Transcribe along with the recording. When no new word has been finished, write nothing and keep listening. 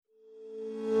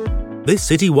This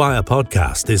CityWire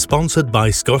podcast is sponsored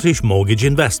by Scottish Mortgage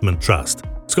Investment Trust.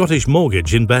 Scottish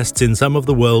Mortgage invests in some of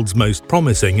the world's most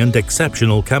promising and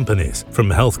exceptional companies, from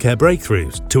healthcare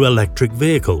breakthroughs to electric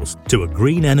vehicles to a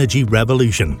green energy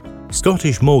revolution.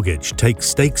 Scottish Mortgage takes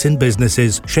stakes in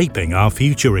businesses shaping our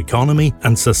future economy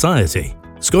and society.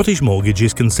 Scottish Mortgage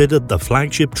is considered the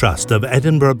flagship trust of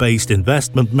Edinburgh-based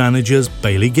investment managers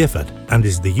Baillie Gifford and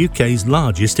is the UK's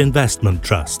largest investment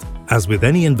trust. As with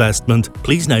any investment,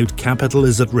 please note capital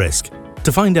is at risk.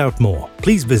 To find out more,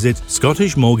 please visit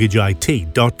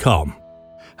scottishmortgageit.com.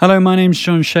 Hello, my name's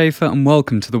John Schaefer and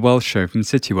welcome to The Wealth Show from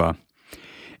CityWire.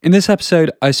 In this episode,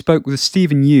 I spoke with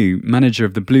Stephen Yu, manager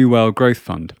of the Blue Whale Growth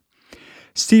Fund.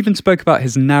 Stephen spoke about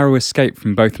his narrow escape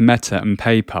from both Meta and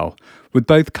PayPal, with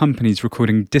both companies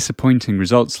recording disappointing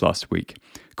results last week,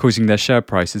 causing their share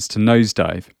prices to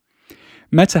nosedive.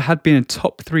 Meta had been a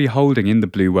top 3 holding in the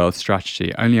Blue Whale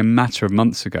strategy only a matter of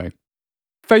months ago.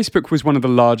 Facebook was one of the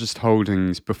largest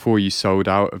holdings before you sold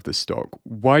out of the stock.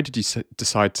 Why did you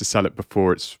decide to sell it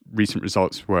before its recent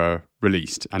results were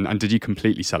released? And did you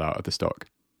completely sell out of the stock?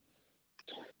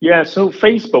 Yeah, so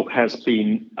Facebook has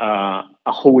been a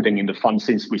holding in the fund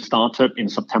since we started in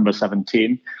September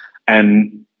 17.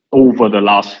 And over the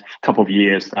last couple of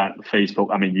years that Facebook,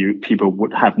 people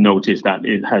would have noticed that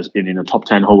it has been in the top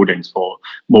 10 holdings for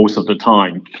most of the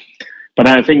time. But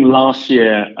I think last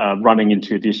year, running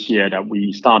into this year, that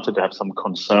we started to have some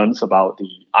concerns about the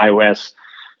iOS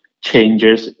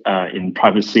changes in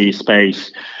privacy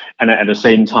space. And at the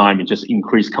same time, it just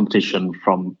increased competition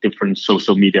from different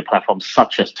social media platforms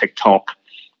such as TikTok.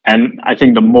 And I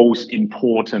think the most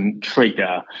important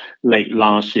trigger late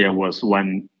last year was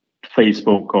when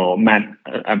Facebook or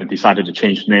decided to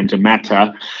change the name to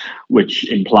Meta, which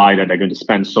implied that they're going to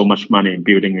spend so much money in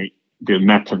building the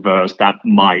metaverse that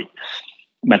might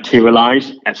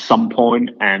materialize at some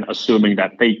point, and assuming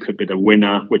that they could be the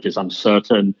winner, which is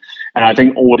uncertain. And I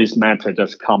think all this matter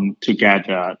just come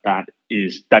together that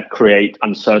create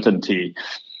uncertainty.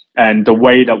 And the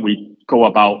way that we go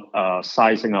about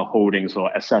sizing our holdings or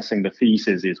assessing the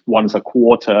thesis is once a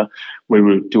quarter, we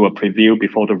will do a preview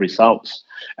before the results.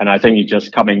 And I think it's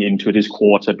just coming into this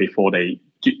quarter before they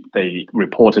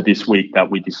reported this week that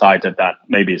we decided that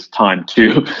maybe it's time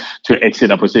to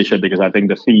exit our position, because I think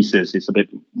the thesis is a bit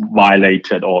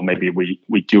violated, or maybe we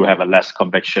do have a less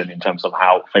conviction in terms of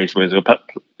how Facebook is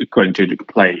going to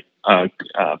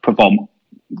perform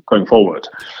going forward.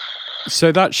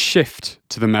 So that shift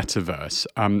to the metaverse,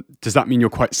 does that mean you're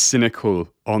quite cynical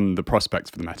on the prospects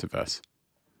for the metaverse?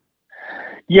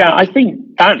 Yeah, I think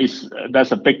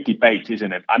that's a big debate,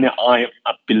 isn't it? I'm a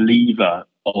believer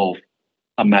of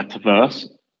a metaverse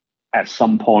at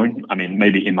some point,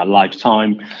 maybe in my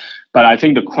lifetime. But I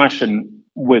think the question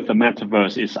with the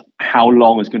metaverse is how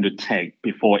long it's going to take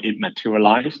before it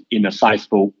materializes in a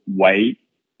sizable way,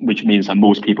 which means that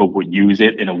most people would use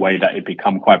it in a way that it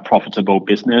become quite profitable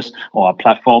business or a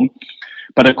platform.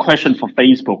 But the question for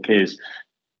Facebook is,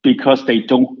 because they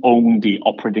don't own the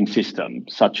operating system,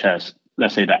 such as,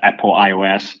 let's say, the Apple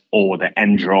iOS or the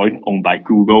Android owned by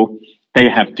Google, they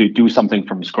have to do something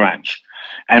from scratch.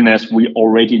 And as we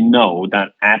already know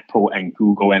that Apple and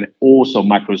Google and also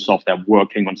Microsoft are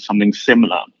working on something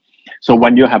similar. So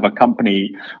when you have a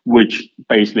company which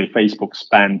basically Facebook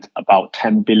spent about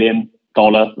 $10 billion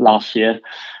last year,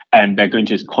 and they're going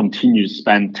to continue to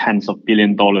spend tens of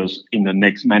billions of dollars in the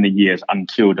next many years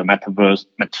until the metaverse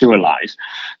materialize,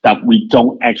 that we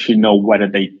don't actually know whether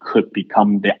they could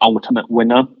become the ultimate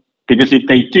winner. Because if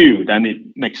they do, then it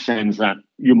makes sense that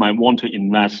you might want to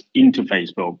invest into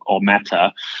Facebook or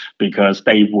Meta, because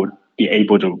they would be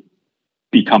able to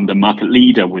become the market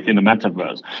leader within the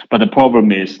metaverse. But the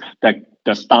problem is that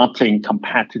the starting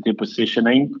competitive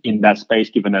positioning in that space,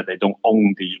 given that they don't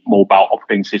own the mobile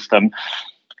operating system,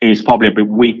 is probably a bit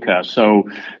weaker. So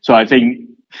I think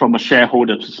from a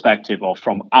shareholder perspective, or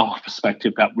from our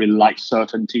perspective, that we like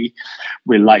certainty,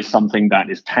 we like something that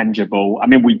is tangible.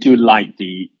 We do like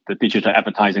the digital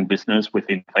advertising business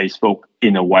within Facebook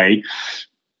in a way,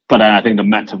 but I think the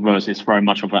metaverse is very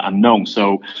much of an unknown.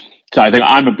 So I think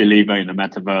I'm a believer in the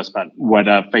metaverse, but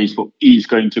whether Facebook is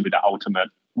going to be the ultimate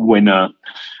winner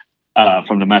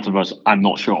from the metaverse, I'm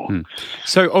not sure.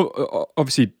 So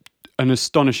obviously, an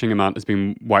astonishing amount has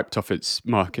been wiped off its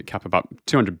market cap, about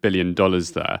 $200 billion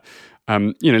there.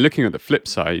 Looking at the flip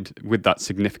side, with that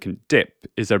significant dip,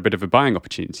 is there a bit of a buying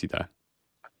opportunity there?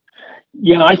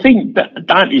 Yeah, I think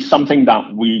that is something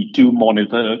that we do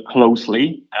monitor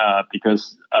closely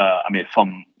because,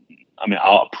 from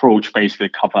our approach basically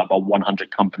covers about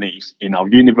 100 companies in our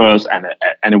universe, and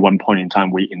at any one point in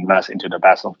time, we invest into the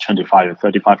best of 25 to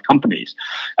 35 companies.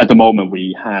 At the moment,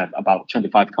 we have about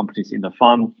 25 companies in the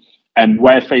fund. And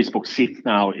where Facebook sits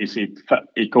now is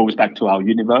it goes back to our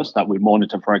universe that we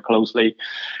monitor very closely.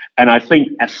 And I think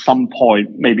at some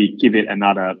point, maybe give it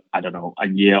another, I don't know, a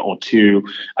year or two,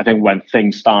 I think when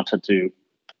things started to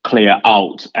clear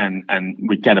out and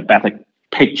we get a better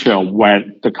picture of where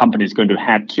the company is going to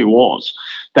head towards,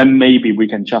 then maybe we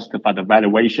can justify the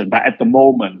valuation. But at the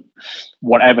moment,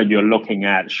 whatever you're looking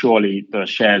at, surely the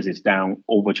shares is down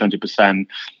over 20%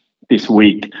 this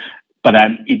week. But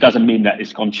then it doesn't mean that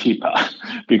it's gone cheaper,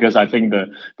 because I think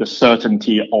the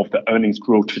certainty of the earnings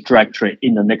growth trajectory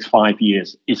in the next 5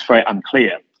 years is very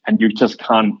unclear. And you just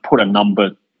can't put a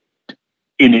number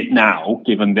in it now,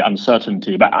 given the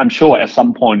uncertainty. But I'm sure at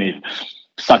some point, if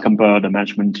Zuckerberg, the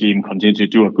management team, continue to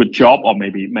do a good job, or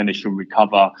maybe manage to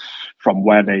recover from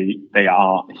where they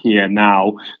are here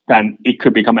now, then it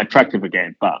could become attractive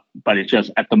again. But it's just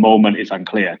at the moment, it's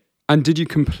unclear. And did you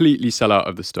completely sell out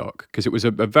of the stock? Because it was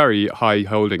a very high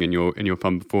holding in your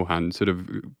fund beforehand, sort of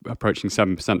approaching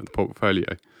 7% of the portfolio.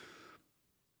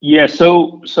 Yeah,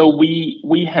 so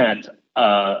we had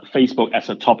Facebook as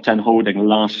a top 10 holding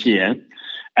last year.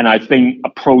 And I think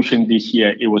approaching this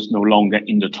year, it was no longer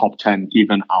in the top 10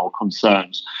 given our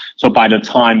concerns. So by the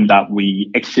time that we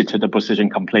exited the position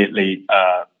completely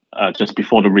just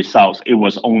before the results, it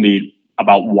was only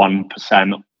about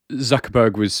 1%.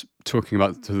 Zuckerberg was talking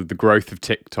about the growth of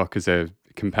TikTok as a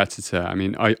competitor. I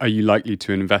mean, are you likely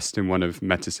to invest in one of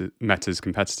Meta's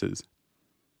competitors?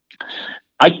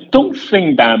 I don't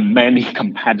think there are many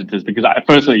competitors, because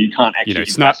personally, you can't actually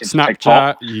invest in Snapchat.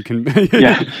 TikTok. You can,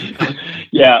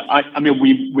 yeah. I mean,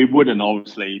 we wouldn't,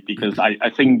 obviously, because I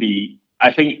think the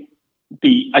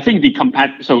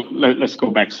So let's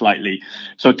go back slightly.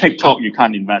 So TikTok, you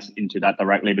can't invest into that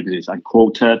directly because it's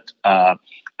unquoted.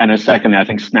 And then secondly, I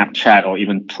think Snapchat or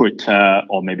even Twitter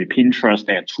or maybe Pinterest,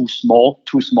 they are too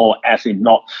small as in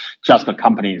not just the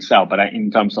company itself, but in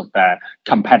terms of their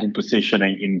competitive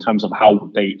positioning, in terms of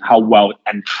how well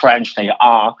entrenched they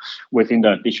are within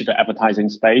the digital advertising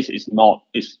space is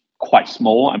quite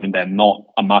small. I mean, they're not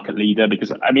a market leader,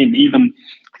 because I mean, even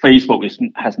Facebook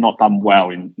has not done well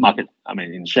in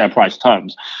share price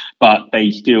terms, but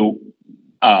they still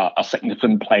are a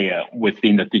significant player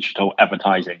within the digital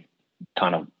advertising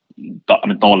kind of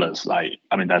dollars. They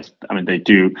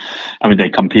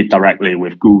compete directly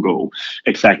with Google,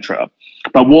 etc.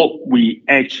 But what we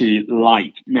actually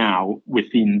like now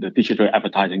within the digital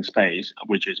advertising space,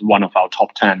 which is one of our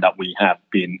top 10 that we have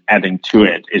been adding to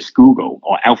it, is Google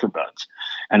or Alphabet.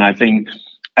 And I think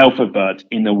Alphabet,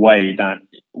 in a way that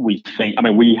we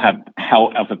have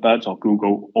held Alphabet or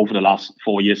Google over the last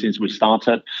 4 years since we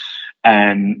started,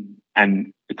 and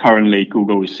currently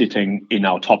Google is sitting in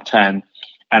our top 10.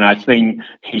 And I think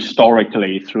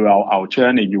historically throughout our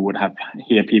journey, you would have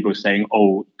heard people saying,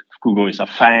 oh, Google is a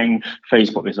FANG,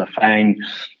 Facebook is a FANG,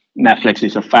 Netflix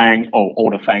is a FANG, or all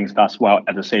the FANGs does well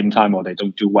at the same time, or they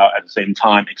don't do well at the same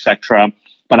time, etc.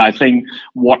 But I think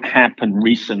what happened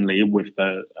recently with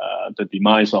the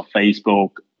demise of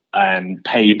Facebook and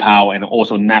PayPal and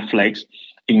also Netflix,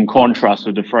 in contrast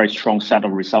to the very strong set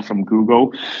of results from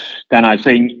Google, then I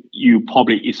think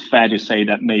it's fair to say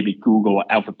that maybe Google or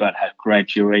Alphabet have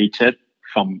graduated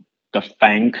from the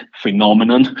FANG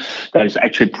phenomenon that is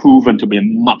actually proven to be a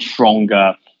much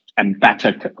stronger and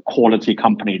better quality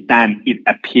company than it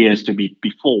appears to be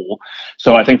before.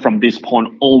 So I think from this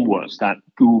point onwards, that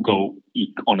Google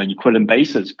on an equivalent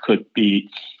basis could be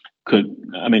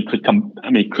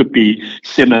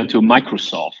similar to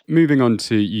Microsoft. Moving on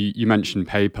to, you mentioned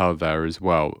PayPal there as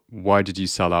well. Why did you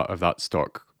sell out of that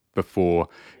stock before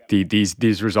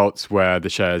these results where the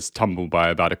shares tumbled by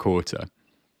about a quarter?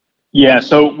 Yeah,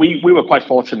 so we were quite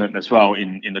fortunate as well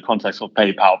in the context of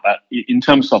PayPal, but in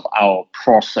terms of our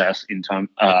process, in terms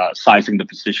sizing the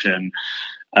position,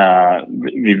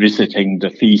 revisiting the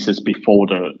thesis before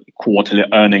the quarterly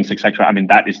earnings, etc. I mean,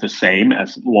 that is the same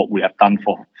as what we have done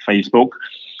for Facebook.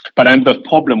 But then the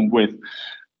problem with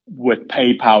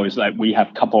PayPal is that we have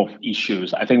a couple of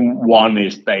issues. I think one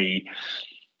is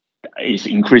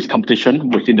increased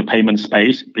competition within the payment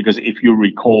space, because if you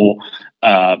recall,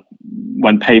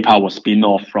 when PayPal was spin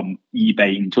off from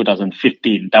eBay in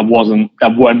 2015, there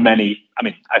weren't many. I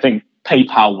mean, I think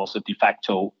PayPal was a de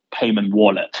facto payment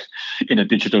wallet in the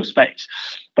digital space.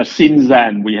 But since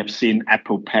then, we have seen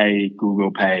Apple Pay,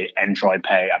 Google Pay, Android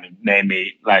Pay. I mean,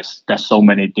 there's so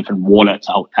many different wallets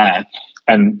out there,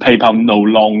 and PayPal no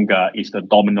longer is the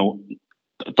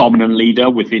dominant leader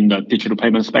within the digital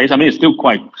payment space. I mean, it's still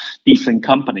quite decent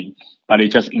company, but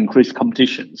it just increased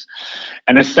competitions.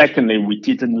 And then secondly, we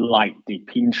didn't like the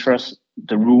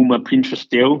rumor Pinterest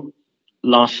deal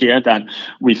last year that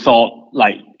we thought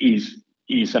like is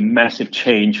a massive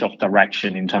change of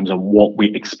direction in terms of what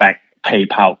we expect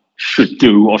PayPal should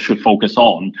do or should focus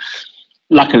on.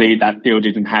 Luckily, that deal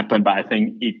didn't happen, but I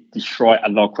think it destroyed a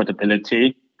lot of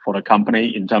credibility for the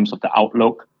company in terms of the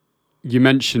outlook. You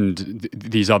mentioned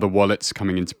these other wallets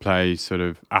coming into play, sort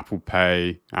of Apple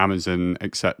Pay, Amazon,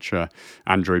 etc.,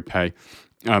 Android Pay.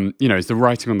 Is the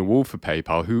writing on the wall for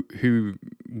PayPal?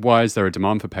 Why is there a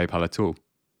demand for PayPal at all?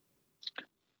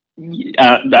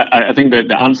 I think that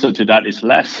the answer to that is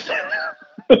less.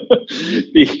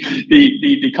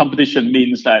 The competition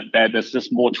means that there's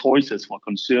just more choices for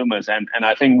consumers, and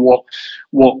I think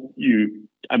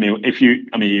if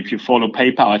you follow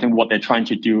PayPal, I think what they're trying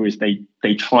to do is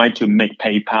they try to make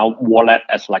PayPal wallet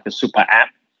as like a super app.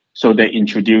 So they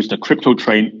introduced the crypto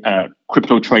trading.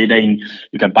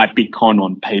 You can buy Bitcoin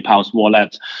on PayPal's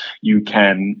wallet. You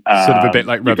can sort of a bit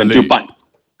like Revolut.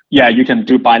 You can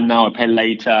do buy now or pay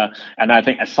later. And I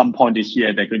think at some point this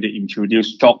year, they're going to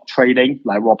introduce stock trading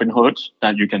like Robinhood,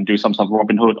 that you can do some sort of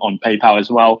Robinhood on PayPal as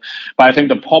well. But I think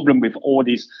the problem with all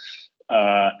these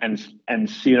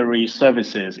ancillary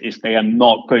services is they are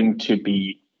not going to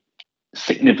be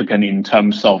significant in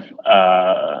terms of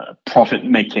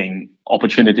profit-making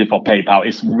opportunity for PayPal.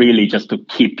 It's really just to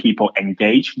keep people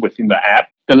engaged within the app.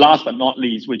 The last but not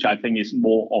least, which I think is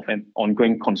more of an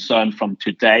ongoing concern from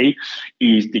today,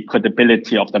 is the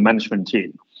credibility of the management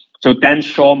team. So Dan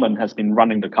Schulman has been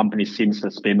running the company since the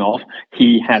spin-off.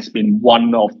 He has been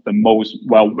one of the most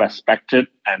well-respected,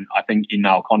 and I think in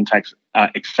our context,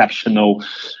 exceptional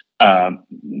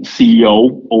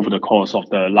CEO over the course of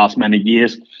the last many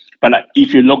years. But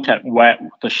if you look at where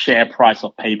the share price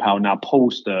of PayPal now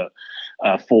post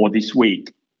for this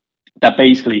week, that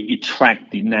basically it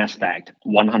tracked the NASDAQ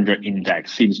 100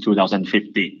 index since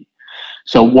 2015.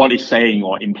 So what it's saying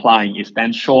or implying is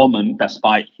Dan Schulman,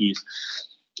 despite his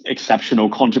exceptional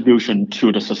contribution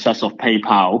to the success of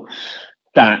PayPal,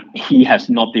 that he has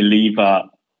not delivered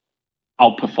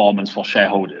outperformance for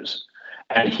shareholders.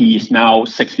 And he is now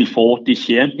 64 this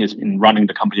year. He's been running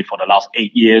the company for the last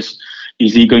 8 years.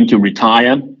 Is he going to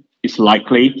retire? It's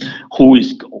likely.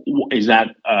 Is that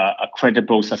a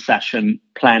credible succession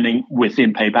planning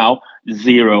within PayPal?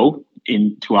 Zero,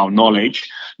 to our knowledge.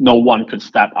 No one could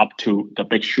step up to the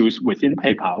big shoes within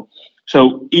PayPal.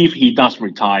 So if he does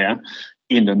retire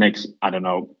in the next,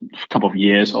 couple of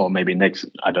years, or maybe next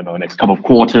couple of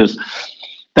quarters,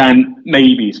 then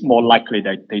maybe it's more likely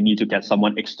that they need to get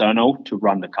someone external to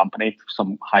run the company,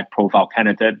 some high-profile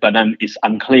candidate. But then it's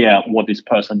unclear what this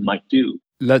person might do.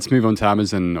 Let's move on to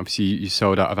Amazon. Obviously, you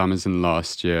sold out of Amazon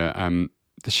last year.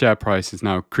 The share price is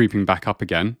now creeping back up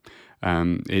again.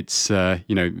 It's saying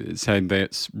that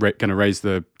it's going to raise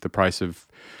the price of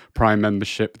Prime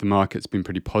membership. The market's been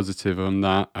pretty positive on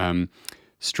that.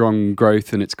 Strong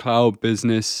growth in its cloud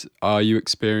business. Are you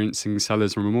experiencing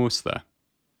seller's remorse there?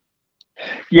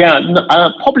 Yeah,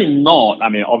 probably not. I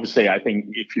mean, obviously, I think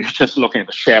if you're just looking at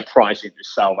the share price in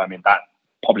itself, I mean, that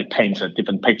probably paints a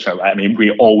different picture, right? I mean,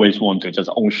 we always want to just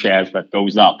own shares that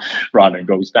goes up rather than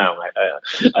goes down.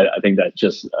 I think that's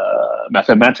just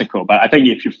mathematical. But I think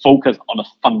if you focus on the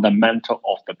fundamental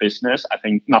of the business, I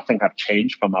think nothing have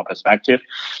changed from our perspective.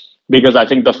 Because I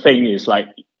think the thing is like,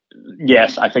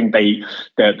 yes, I think the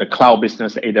cloud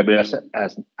business, AWS,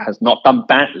 has not done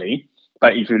badly.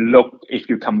 But if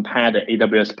you compare the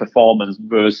AWS performance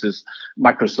versus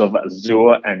Microsoft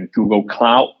Azure and Google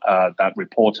Cloud that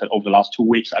reported over the last 2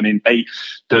 weeks, I mean,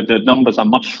 the numbers are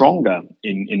much stronger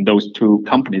in those two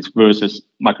companies versus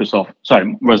Amazon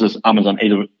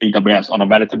AWS on a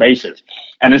relative basis.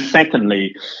 And then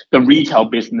secondly, the retail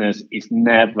business is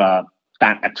never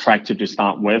that attractive to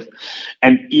start with.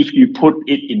 And if you put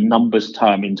it in numbers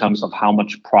term, in terms of how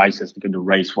much prices they're going to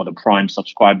raise for the Prime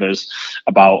subscribers,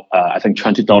 about, I think,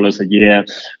 $20 a year,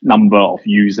 number of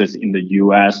users in the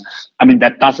US, I mean,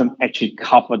 that doesn't actually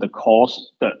cover the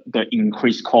cost, the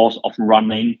increased cost of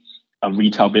running a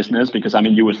retail business. Because, I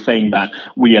mean, you would think that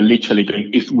we are literally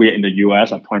going, if we're in the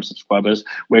US, our Prime subscribers,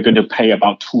 we're going to pay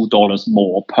about $2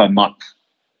 more per month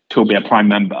to be a Prime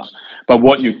member. But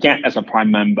what you get as a Prime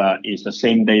member is the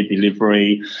same day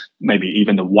delivery, maybe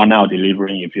even the 1 hour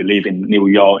delivery. If you live in New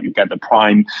York, you get the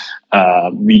Prime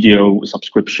video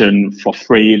subscription for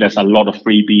free. There's a lot of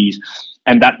freebies.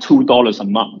 And that $2 a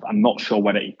month, I'm not sure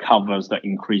whether it covers the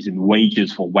increase in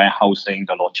wages for warehousing,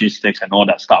 the logistics and all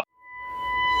that stuff.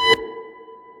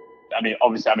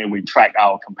 obviously, we track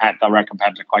our direct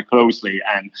competitor quite closely,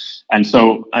 and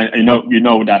so you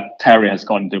know that Terry has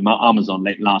gone to Amazon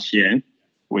late last year,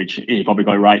 which he probably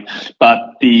got it right. But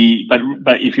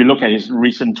if you look at his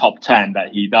recent top 10,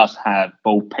 that he does have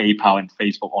both PayPal and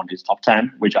Facebook on his top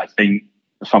 10, which I think,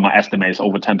 from my estimate, is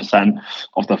over 10%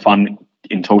 of the fund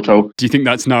in total. Do you think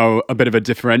that's now a bit of a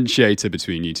differentiator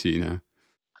between you two now?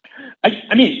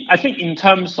 I think in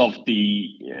terms of the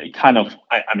kind of,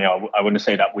 I wouldn't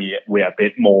say that we are a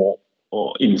bit more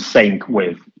in sync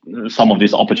with some of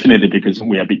this opportunity because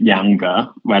we are a bit younger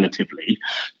relatively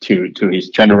to his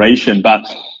generation.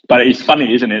 But it's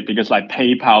funny, isn't it? Because like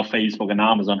PayPal, Facebook, and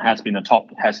Amazon had been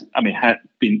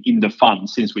in the fund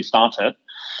since we started.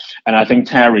 And I think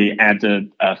Terry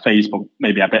added Facebook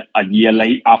maybe a year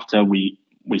late after we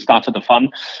started the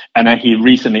fund. And then he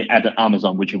recently added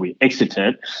Amazon, which we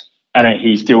exited. And then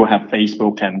he still have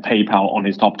Facebook and PayPal on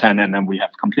his top 10. And then we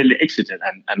have completely exited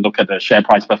and look at the share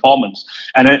price performance.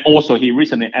 And then also he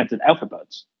recently added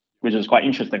Alphabet, which is quite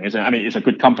interesting. It's a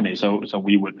good company. So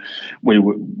we would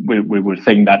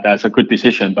think that that's a good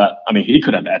decision. But he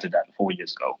could have added that 4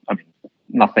 years ago.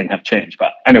 Nothing have changed.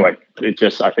 But anyway,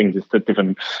 I think it's a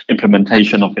different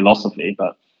implementation of philosophy.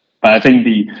 But I think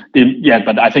the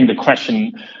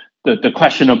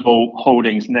questionable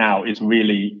holdings now is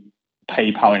really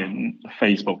PayPal and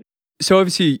Facebook. So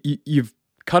obviously you've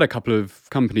cut a couple of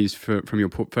companies from your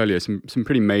portfolio, some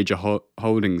pretty major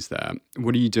holdings there.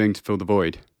 What are you doing to fill the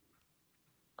void?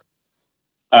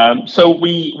 So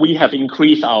we have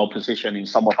increased our position in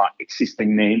some of our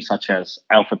existing names, such as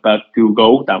Alphabet,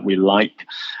 Google, that we like,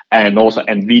 and also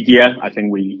Nvidia. I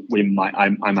think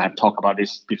I might have talked about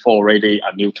this before already,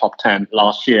 a new top 10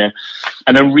 last year.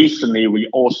 And then recently we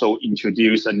also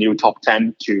introduced a new top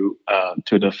 10 to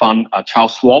the fund,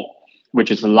 Charles Schwab,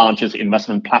 which is the largest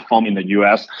investment platform in the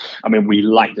US. We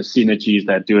like the synergies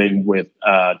they're doing with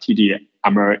TD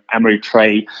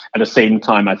Ameritrade. At the same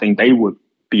time, I think they would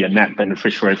be a net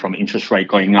beneficiary from interest rate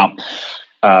going up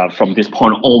from this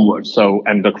point onwards. So,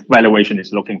 and the valuation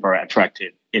is looking very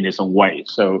attractive in its own way.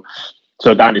 So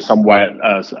that is some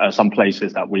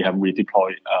places that we have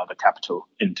redeployed the capital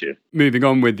into. Moving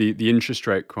on with the interest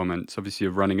rate comments, obviously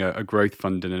you're running a growth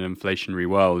fund in an inflationary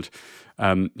world.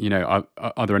 Are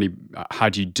there any? How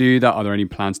do you do that? Are there any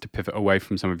plans to pivot away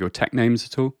from some of your tech names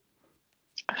at all?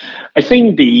 I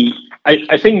think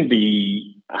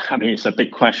it's a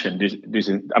big question.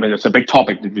 It's a big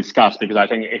topic to discuss because I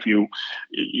think if you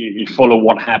follow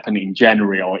what happened in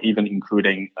January or even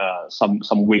including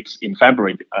some weeks in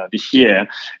February this year,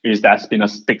 is there's been a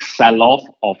big sell-off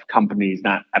of companies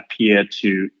that appear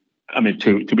to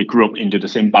be grouped into the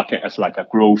same bucket as like a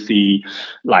growthy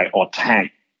or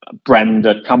tech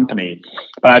branded company.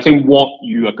 But I think what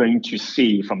you are going to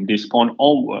see from this point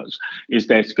onwards is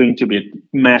there's going to be a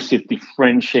massive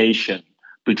differentiation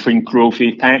between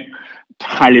growthy tech,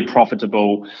 highly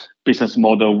profitable business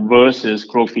model, versus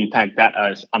growthy tech that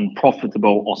is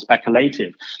unprofitable or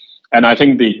speculative. And I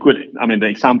think the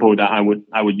example that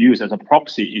I would use as a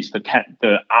proxy is the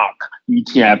ARK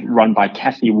ETF run by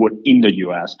Cathie Wood in the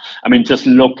US. Just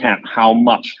look at how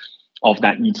much of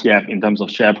that ETF in terms of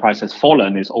share price has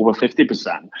fallen is over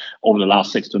 50% over the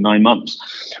last 6 to 9 months.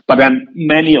 But then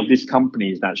many of these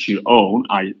companies that she own,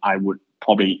 I would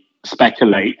probably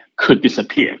speculate could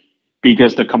disappear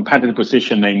because the competitive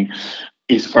positioning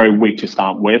is very weak to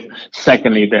start with.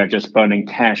 Secondly, they're just burning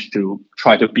cash to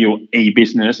try to build a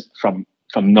business from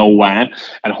nowhere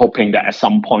and hoping that at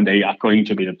some point they are going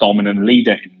to be the dominant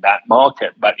leader in that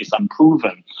market, but it's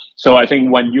unproven. So I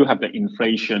think when you have the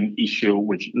inflation issue,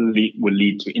 which will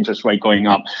lead to interest rate going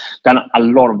up, then a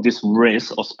lot of this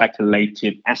risk or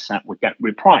speculative asset will get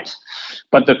repriced.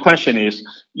 But the question is,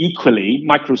 equally,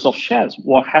 Microsoft shares,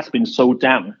 what has been sold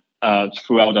down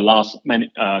throughout the last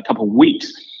couple of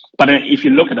weeks. But if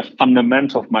you look at the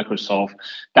fundamental of Microsoft,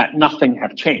 that nothing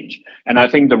have changed. And I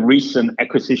think the recent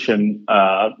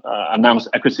announced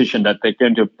acquisition that they're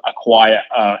going to acquire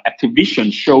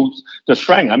Activision shows the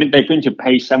strength. They're going to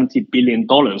pay $70 billion,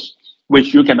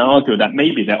 which you can argue that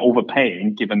maybe they're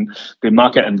overpaying given the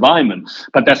market environment.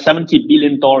 But that $70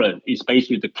 billion is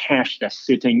basically the cash that's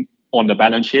sitting on the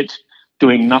balance sheet,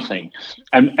 doing nothing.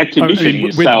 And Activision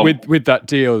itself... With that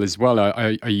deal as well,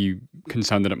 are you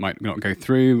concerned that it might not go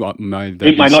through? It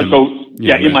might not go.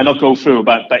 It might not go through.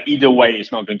 But either way,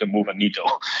 it's not going to move a needle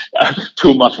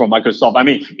too much for Microsoft.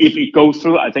 If it goes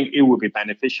through, I think it will be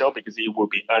beneficial because it will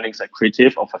be earnings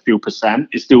accretive of a few percent.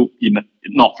 It's still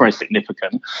not very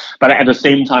significant. But at the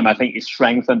same time, I think it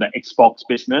strengthened the Xbox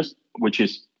business, which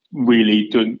is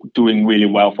really doing really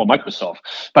well for Microsoft.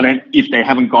 But then if they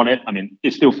haven't got it,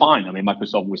 it's still fine.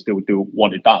 Microsoft will still do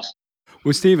what it does.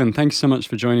 Well, Stephen, thanks so much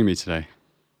for joining me today.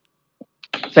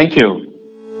 Thank you.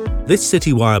 This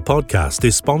Citywire podcast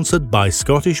is sponsored by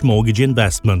Scottish Mortgage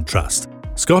Investment Trust.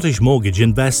 Scottish Mortgage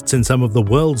invests in some of the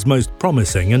world's most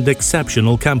promising and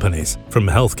exceptional companies, from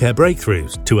healthcare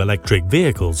breakthroughs to electric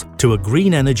vehicles to a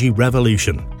green energy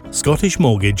revolution. Scottish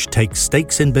Mortgage takes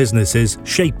stakes in businesses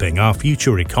shaping our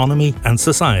future economy and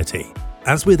society.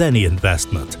 As with any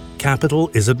investment, capital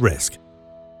is at risk.